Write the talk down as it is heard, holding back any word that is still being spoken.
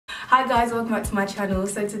Hi guys, welcome back to my channel.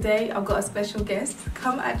 So today I've got a special guest.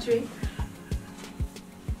 Come Adri.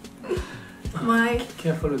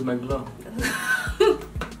 Careful with my glove.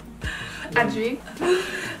 Adri.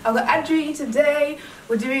 I've got Adri today.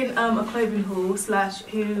 We're doing a clothing haul slash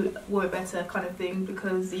who wore it better kind of thing,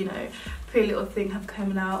 because you know Prettylittlething have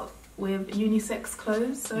come out with unisex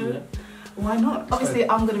clothes, so yeah, why not? Obviously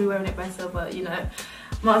I'm going to be wearing it better, but you know,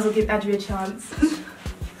 might as well give Adri a chance.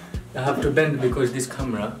 I have to bend because this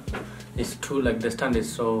camera is too, like the stand is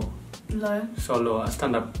so low. I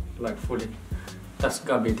stand up like fully. That's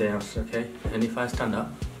gotta be there, okay? And if I stand up,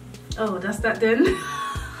 oh, that's that then. So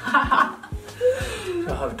I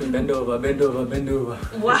have to bend over. Wow,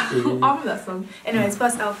 I remember that song. Anyways,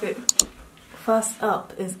 first outfit. First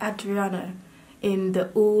up is ADRIANO in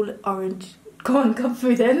the all orange. Go on, come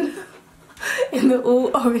through then. In the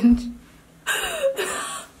all orange.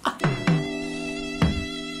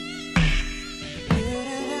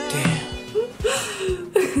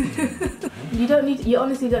 You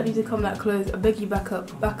honestly don't need to come that close. I beg you, back up,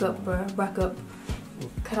 bro, back up.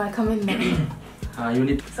 Can I come in there? You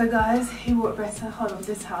need. So guys, who wore it better? Hold on,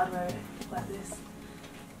 this is how I'd wear it, like this.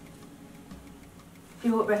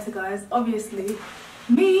 Who wore it better, guys? Obviously,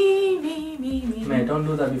 me. Man, don't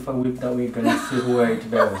do that before I whip that wig and see who wear it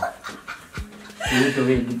better. You need the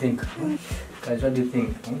wig, you think? Guys, what do you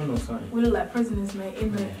think? I don't know, sorry. We look like prisoners, mate.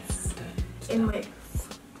 Inmates. Inmates.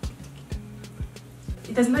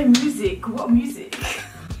 There's no music. What music?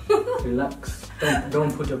 Relax.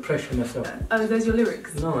 Don't put your pressure on yourself. Oh, there's your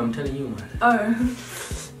lyrics? No, I'm telling you, man. Oh.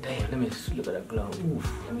 Damn, let me look at that glow. Oof.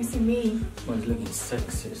 Let me see me. One's looking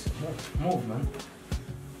sexy. Move, man.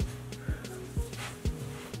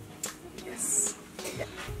 Yes.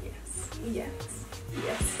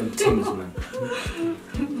 Some things, man.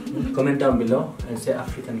 Comment down below and say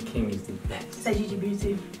African King is the best. Say GiGi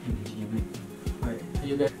Beauty. GiGi Beauty. Right,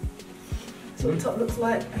 you guys. So what the top looks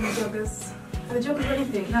like, and the joggers. Are the joggers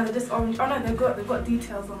anything? No, they're just orange. Oh no, they've got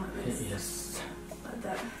details on like this. Yes. Like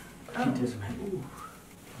that. Details, man. Ooh.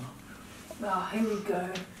 Oh, here we go.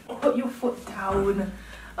 Put your foot down.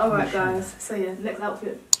 Alright guys, so yeah, next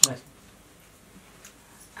outfit. Nice.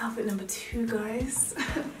 Outfit number 2, guys.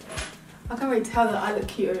 I can't really tell that I look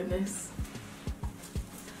cuter in this.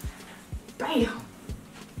 Bam!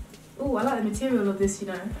 Oh, I like the material of this, you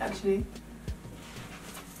know, actually.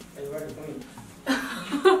 Are you ready for me?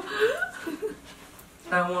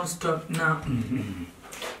 I won't stop now.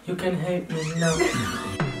 You can hate me now.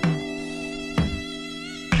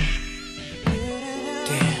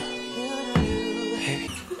 Damn.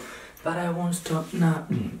 But I won't stop now.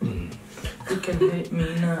 You can hate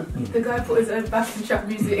me now. The guy put his own backing track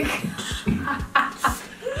music.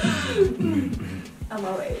 On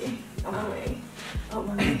my way.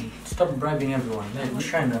 Stop bribing everyone. Let me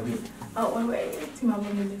shine a bit. Oh, wait. See my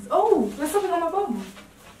bum in this. Oh, there's something on my bum.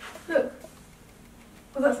 Look.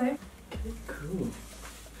 What's that say? Okay, cool.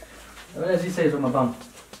 What does he say on my bum?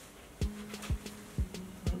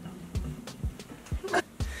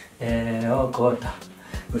 Okota.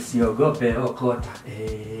 Usiogope okota.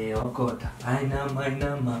 Okota.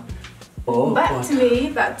 Ainama.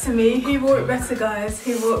 Back to me. Who wore it better, guys?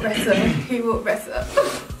 Who wore it better?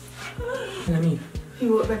 Let me. Who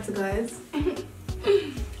wore it better, guys? Wait.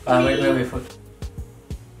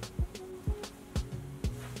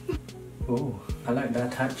 Oh, I like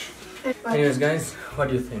that touch. Anyways, guys, what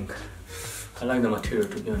do you think? I like the material,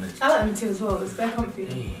 to be honest. I like the material as well. It's very comfy.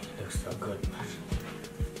 Hey, looks so good, man.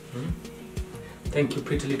 Thank you,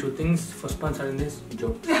 Prettylittlething, for sponsoring this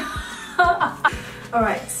joke.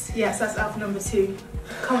 Alright, yes, that's outfit number 2.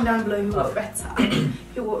 Comment down below who wore it better.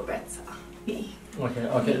 Who wore it better? Me.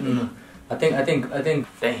 Okay, no. I think,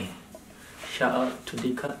 dang. Shout out to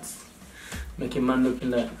the cuts. Making man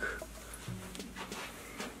looking like.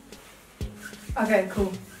 Okay,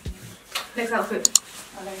 cool. Next outfit.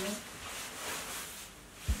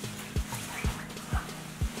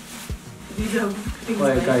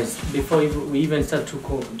 Alright guys, before we even start to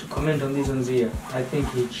comment on these ones here, I think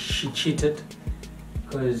she cheated.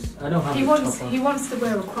 Because I don't have he wants to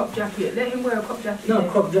wear a crop jacket. Let him wear a crop jacket. No,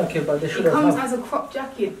 crop jacket, but they should have. It comes as a crop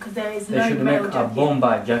jacket because there is no male jacket. They should make a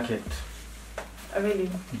bomber jacket. Oh really?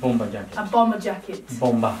 Bomber jacket. A bomber jacket.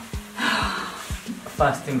 Bomber.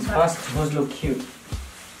 First things first, those look cute.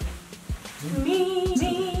 Me.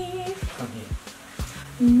 Come here.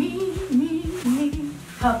 Me.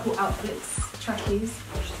 Purple outfits, trackies.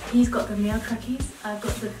 He's got the male trackies. I've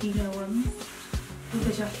got the female ones with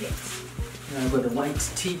the jackets. I've got the white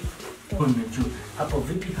tee. Hapo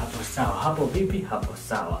vipi, hapo sawa. Hapo vipi, hapo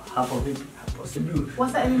sawa. Hapo vipi, hapo sawa.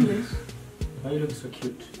 What's that in English? Why you look so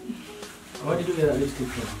cute? Why did you get that lipstick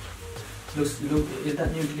from? Look, is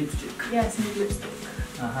that nude lipstick? Yeah, it's nude lipstick.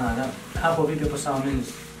 That half of it for some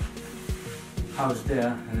means house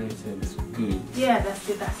there, and then it says good. Yeah, that's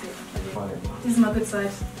it. Right. This is my good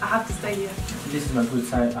side. I have to stay here. This is my good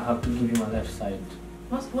side. I have to give you my left side.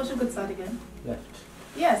 What's your good side again? Left.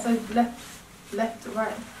 Yeah, so left to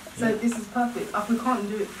right. So yeah. This is perfect. We can't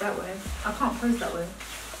do it that way. I can't pose that way.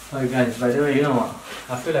 Oh guys, by the way, you know what?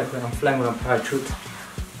 I feel like when I'm flying on a parachute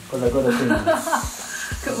because I got a thing.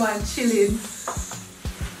 Come on, chilling.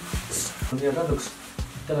 Yeah, that looks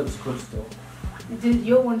good still.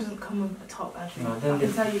 Your one doesn't come with a top, actually. No, I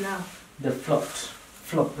can tell you now. The flop.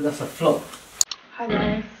 That's a flop. Hi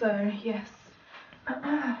guys. So yes.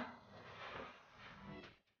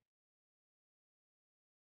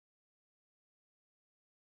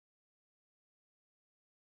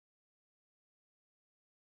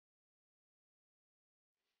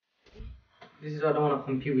 This is why I don't want to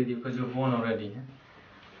compete with you because you've won already.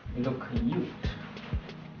 You look cute.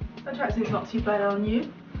 That tracksuit's not too bad on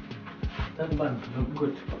you. That bun look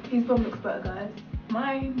good. His bum looks better, guys.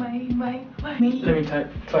 Me. Let me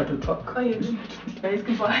try to talk. Oh yeah, guys,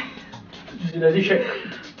 goodbye. Does he shake?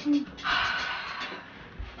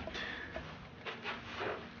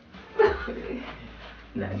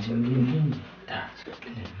 Naturally.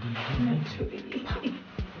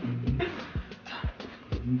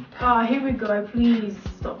 Ah, here we go. Please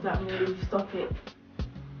stop that move. Stop it.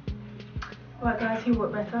 Right, guys, who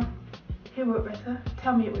worked better?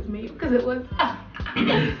 Tell me it was me, because it was.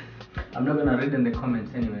 I'm not gonna read in the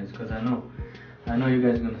comments anyways, because I know you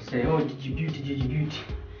guys are gonna say, oh, GiGi beauty.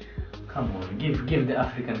 Come on, give the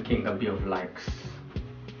African king a bit of likes.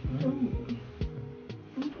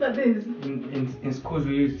 Like this. In schools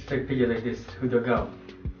we used to take pictures like this with your girl.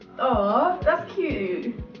 Oh, that's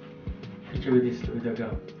cute. Picture with your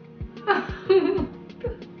girl.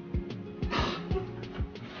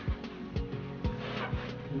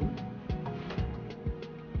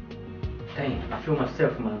 Dang, I feel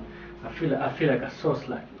myself, man. I feel like a sauce,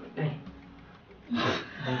 like dang.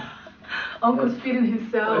 Uncle's feeling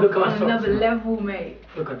himself on another level, mate.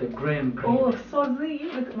 Look at the grey and grey. Oh,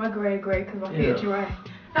 Sozzy. Look at my grey, because my feet are dry.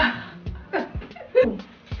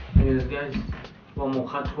 Anyways, guys, one more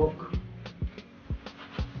hard walk.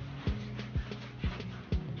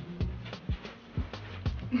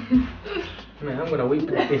 Man, I'm gonna whip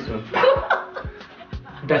like this one.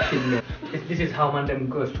 That's it, man. This is how man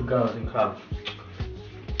goes to girls in club.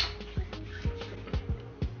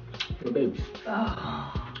 Your babes.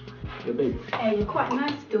 Oh. Your babes. Hey, you're quite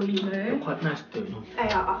nice still, you know. You're quite nice still, you know. Hey,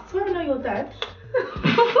 I swear I know your dad.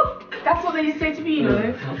 That's what they used to say to me, you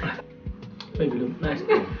know. Baby, look nice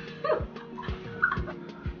still.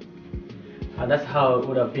 That's how it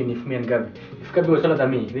would have been if me and Gabi. If Gabi was taller than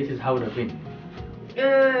me, this is how it would have been.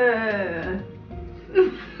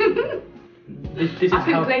 This is I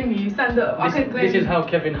can claim you, stand up. This is how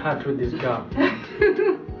Kevin had with this girl.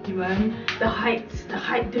 Man, the height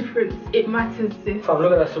difference, it matters, sis. Fam,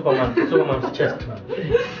 look at that Superman's chest.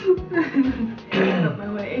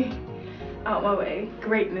 Out my way.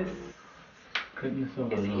 Greatness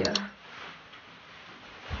over is here.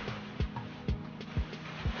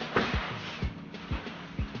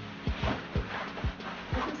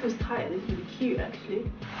 This was tight. This is really cute,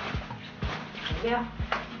 actually. Yeah,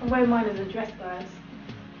 I'm wearing mine as a dress, guys.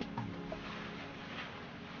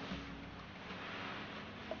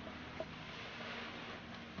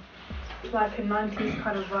 It's like a 90s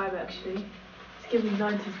kind of vibe, actually. It's giving me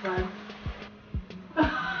 90s vibe.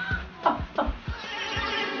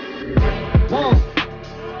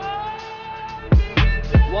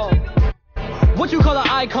 Whoa. What you call an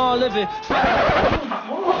icon living?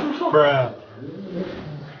 Bruh.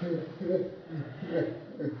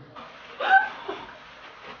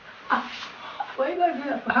 Why are you guys doing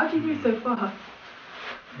that for? How do you move so fast?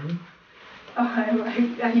 Oh,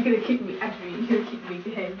 right. Are you gonna kick me? Adri, you're gonna kick me to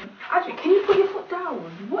him. Adri, can you put your foot down?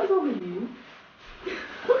 What is wrong with you?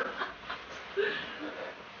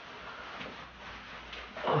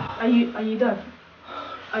 Are you done?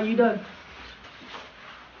 Are you done?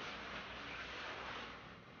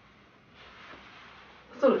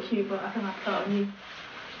 Still look cute, but I think I felt on you.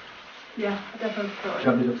 Yeah, I definitely felt on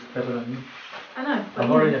you. Gabi looks better than me. I know.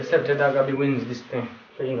 I've already accepted that Gabi wins this thing.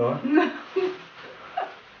 So you know.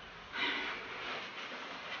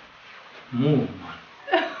 Move, man.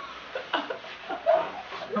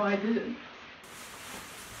 No, I didn't.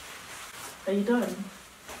 Are you done?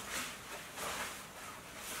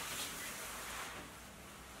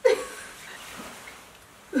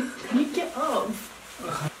 Can you get up?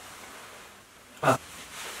 I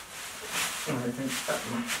think that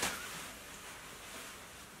one.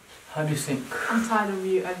 How do you sing? I'm tired of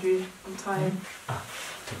you, Adri. I'm tired.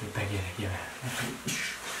 Take it back here.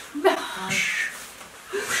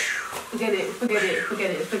 Forget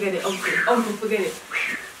it. Uncle, forget it.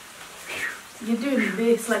 You're doing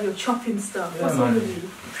this like you're chopping stuff. What's wrong with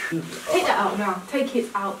you? Take that out now. Take it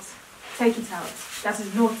out. That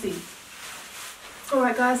is naughty.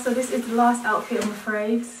 Alright guys, so this is the last outfit, I'm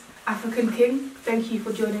afraid. African King, thank you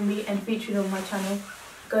for joining me and featuring on my channel.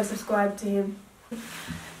 Go subscribe to him.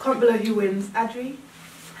 Comment below who wins, Adri,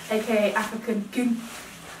 aka African King,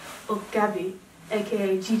 or Gabby,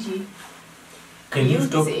 aka GiGi. Can you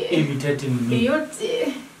stop imitating me?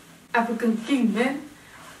 African King, man.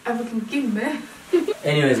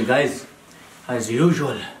 Anyways, guys, as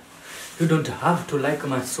usual, you don't have to like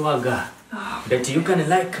my swagger, but you can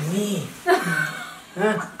like me.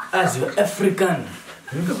 As you're African.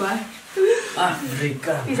 Goodbye.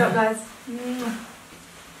 African. Peace out, guys.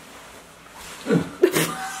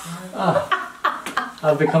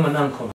 I've become an uncle.